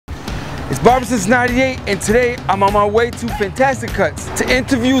It's Barber since '98, and today I'm on my way to Fantastic Cuts to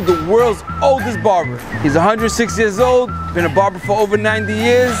interview the world's oldest barber. He's 106 years old, been a barber for over 90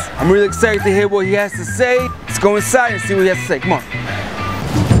 years. I'm really excited to hear what he has to say. Let's go inside and see what he has to say. Come on.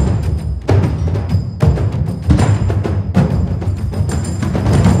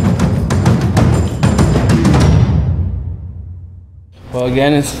 Well,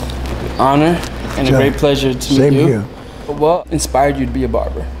 again, it's an honor and a great pleasure to meet you. Here. What inspired you to be a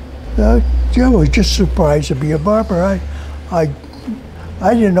barber? I was just surprised to be a barber. I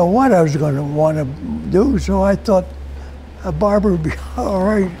didn't know what I was going to want to do, so I thought a barber would be all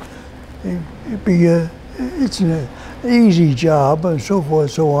right. It's an easy job and so forth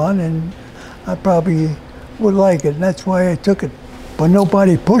and so on, and I probably would like it, and that's why I took it. But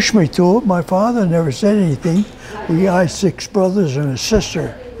nobody pushed me to it. My father never said anything. We had 6 brothers and a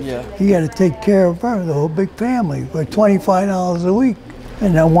sister. Yeah. He had to take care of her, the whole big family, for $25 a week.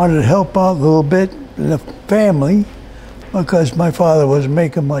 And I wanted to help out a little bit in the family because my father wasn't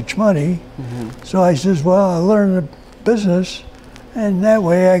making much money. So I says, well, I learned the business, and that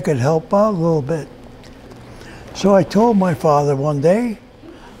way I could help out a little bit. So I told my father one day,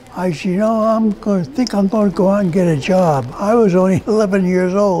 I said, you know, I'm going to go out and get a job. I was only 11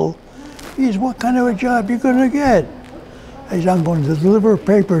 years old. He said, what kind of a job you going to get? I said, I'm going to deliver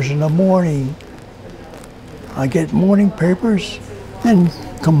papers in the morning. I get morning papers, then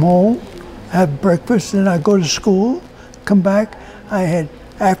come home, have breakfast, then I go to school, come back. I had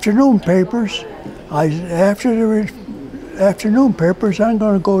afternoon papers. After the afternoon papers, I'm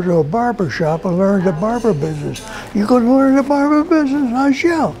going to go to a barber shop and learn the barber business. You going to learn the barber business? I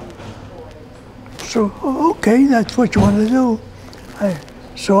shall. So, okay, that's what you want to do.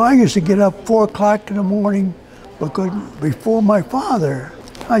 So I used to get up 4 o'clock in the morning because before my father.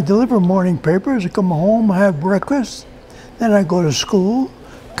 I deliver morning papers, I come home, I have breakfast, then I go to school,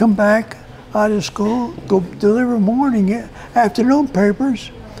 come back out of school, go deliver afternoon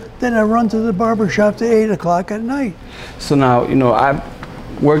papers, then I run to the barber shop to 8 o'clock at night. So now, you know, I'm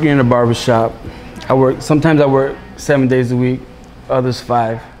working in a barber shop. Sometimes I work 7 days a week, others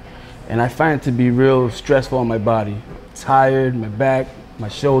 5. And I find it to be real stressful on my body. Tired, my back, my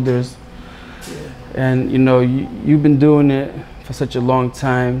shoulders. And you know, you've been doing it for such a long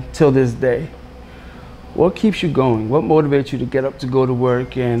time till this day. What keeps you going? What motivates you to get up to go to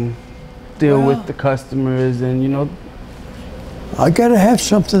work and deal with the customers and, you know? I gotta have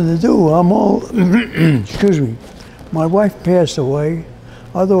something to do. I'm all, excuse me, my wife passed away.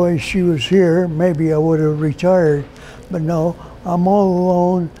 Otherwise she was here, maybe I would have retired. But no, I'm all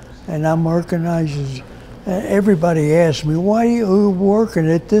alone and I'm organizing. Everybody asks me, why are you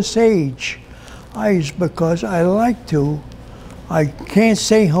working at this age? It's because I like to. I can't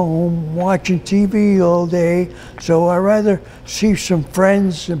stay home watching TV all day, so I rather see some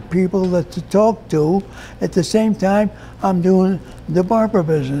friends and people to talk to. At the same time, I'm doing the barber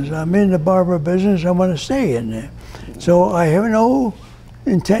business. I'm in the barber business, I want to stay in there. So I have no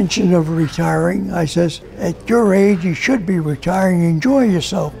intention of retiring. I says, at your age, you should be retiring, enjoy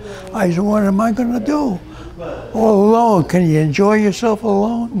yourself. I said, what am I gonna do? All alone, can you enjoy yourself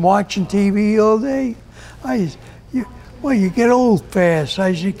alone, watching TV all day? Well, you get old fast.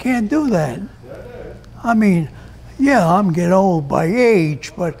 I said, you can't do that. I mean, yeah, I'm getting old by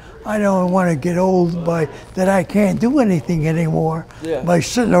age, but I don't want to get old by that I can't do anything anymore by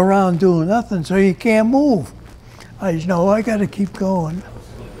sitting around doing nothing, so you can't move. I said, no, I got to keep going.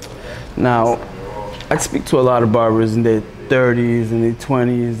 Now, I speak to a lot of barbers in their 30s and their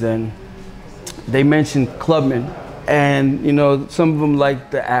 20s, and they mention Clubman, and you know, some of them like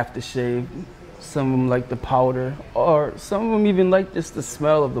the aftershave, some of them like the powder, or some of them even like just the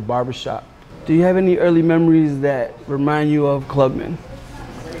smell of the barbershop. Do you have any early memories that remind you of Clubman?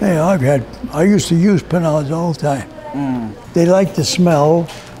 Yeah, I used to use Pinaud all the time. They like the smell,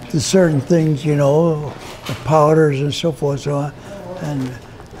 the certain things, you know, the powders and so forth, so on,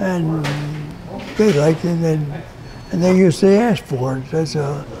 and they liked it, and they used to ask for it.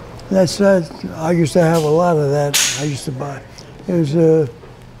 I used to have a lot of that. I used to buy. It was a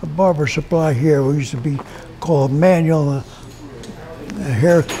barber supply here. We used to be called Manual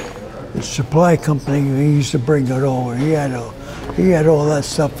Hair Supply Company. He used to bring it over. He had all that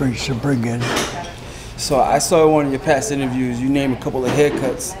stuff he used to bring in. So I saw in one of your past interviews, you named a couple of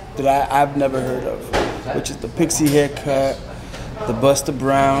haircuts that I've never heard of, which is the pixie haircut, the Buster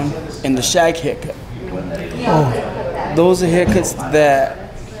Brown, and the shag haircut. Oh. Those are haircuts that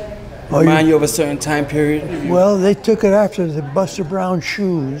remind you of a certain time period? Well, they took it after the Buster Brown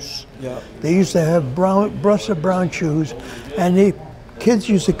shoes. Yeah. They used to have Buster Brown shoes, and they kids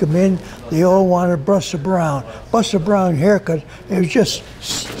used to come in, they all wanted Buster Brown. Buster Brown haircut, it was just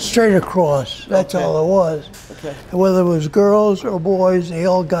straight across. That's all it was. Okay. And whether it was girls or boys, they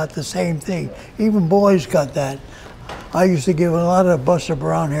all got the same thing. Even boys got that. I used to give a lot of Buster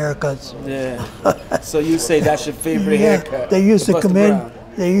Brown haircuts. Yeah. So you say that's your favorite haircut? They used to Buster come Brown.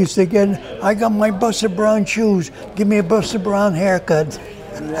 in, they used to get, I got my Buster Brown shoes, give me a Buster Brown haircut.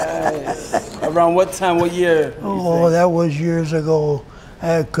 Nice. Around what time, what year? Oh, that was years ago.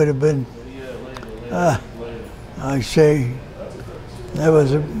 That could have been, I say, that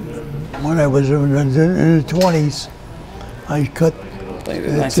was when I was in the 20s. I cut. Like the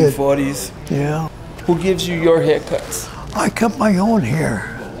 1940s? Yeah. Who gives you your haircuts? I cut my own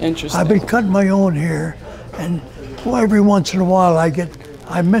hair. Interesting. I've been cutting my own hair, and well, every once in a while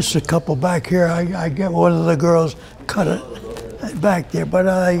I miss a couple back here. I get one of the girls cut it back there, but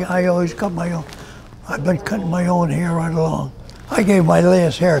I always cut my own. I've been cutting my own hair right along. I gave my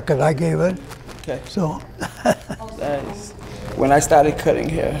last haircut, I gave it. Okay. So. Nice. When I started cutting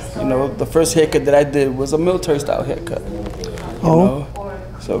hair, you know, the first haircut that I did was a military style haircut. You know?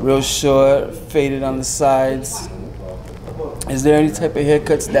 So real short, faded on the sides. Is there any type of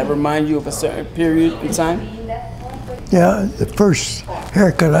haircuts that remind you of a certain period in time? Yeah, the first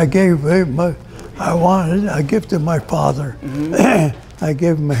haircut I gave, I gifted my father. Mm-hmm. I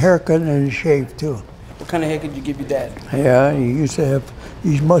gave him a haircut and a shave too. What kind of haircut did you give your dad? Yeah, he used to have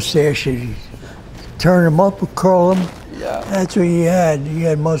these mustaches. He'd turn them up, curl them. Yeah. That's what he had. He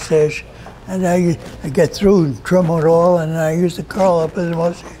had mustache. And I get through and trim it all, and I used to curl up his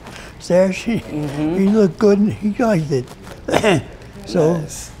mustache. He looked good, and he liked it. So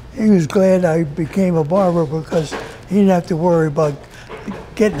nice. He was glad I became a barber because he didn't have to worry about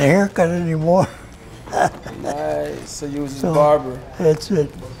getting a haircut anymore. Nice. So you was a barber. That's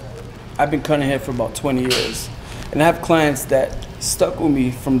it. I've been cutting hair for about 20 years, and I have clients that stuck with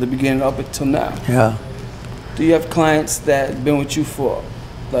me from the beginning up until now. Yeah. Do you have clients that have been with you for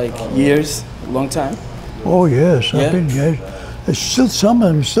like years, a long time? Oh yes, Yeah? I've been yes. There's still some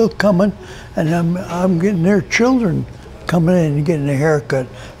of them still coming, and I'm getting their children coming in and getting a haircut,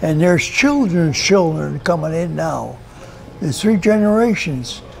 and there's children's children coming in now. There's 3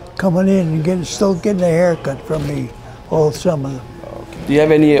 generations coming in and still getting a haircut from me. All some of them. Okay. Do you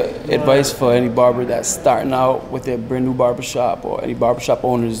have any advice for any barber that's starting out with their brand new barbershop, or any barbershop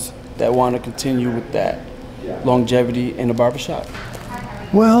owners that want to continue with that longevity in the barbershop?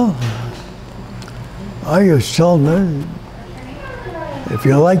 Well, I just tell them, if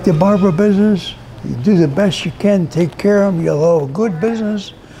you like the barber business, you do the best you can, take care of them, you'll have a good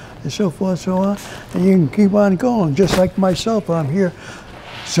business, and so forth, so on, and you can keep on going. Just like myself, I'm here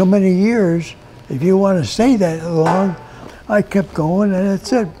so many years. If you want to stay that long, I kept going, and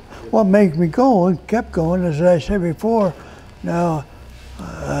that's it. What made me go and kept going, as I said before, now,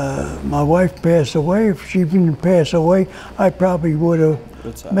 my wife passed away. If she didn't pass away, I probably would have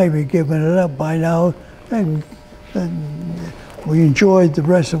maybe given it up by now, and we enjoyed the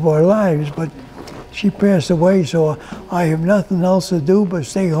rest of our lives, but she passed away, so I have nothing else to do but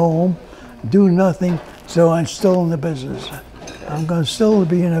stay home, do nothing, so I'm still in the business. I'm going to still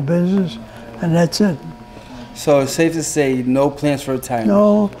be in the business, and that's it. So it's safe to say no plans for retirement?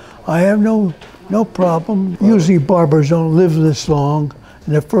 No, I have no problem. Usually barbers don't live this long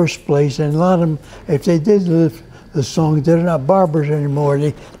in the first place, and a lot of them, if they did live this long, they're not barbers anymore.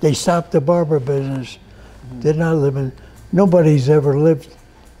 They stopped the barber business. They're not living. Nobody's ever lived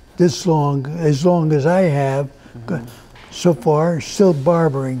this long as I have. So far, still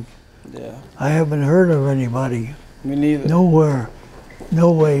barbering. Yeah. I haven't heard of anybody. Me neither. Nowhere.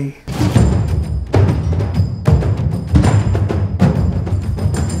 No way.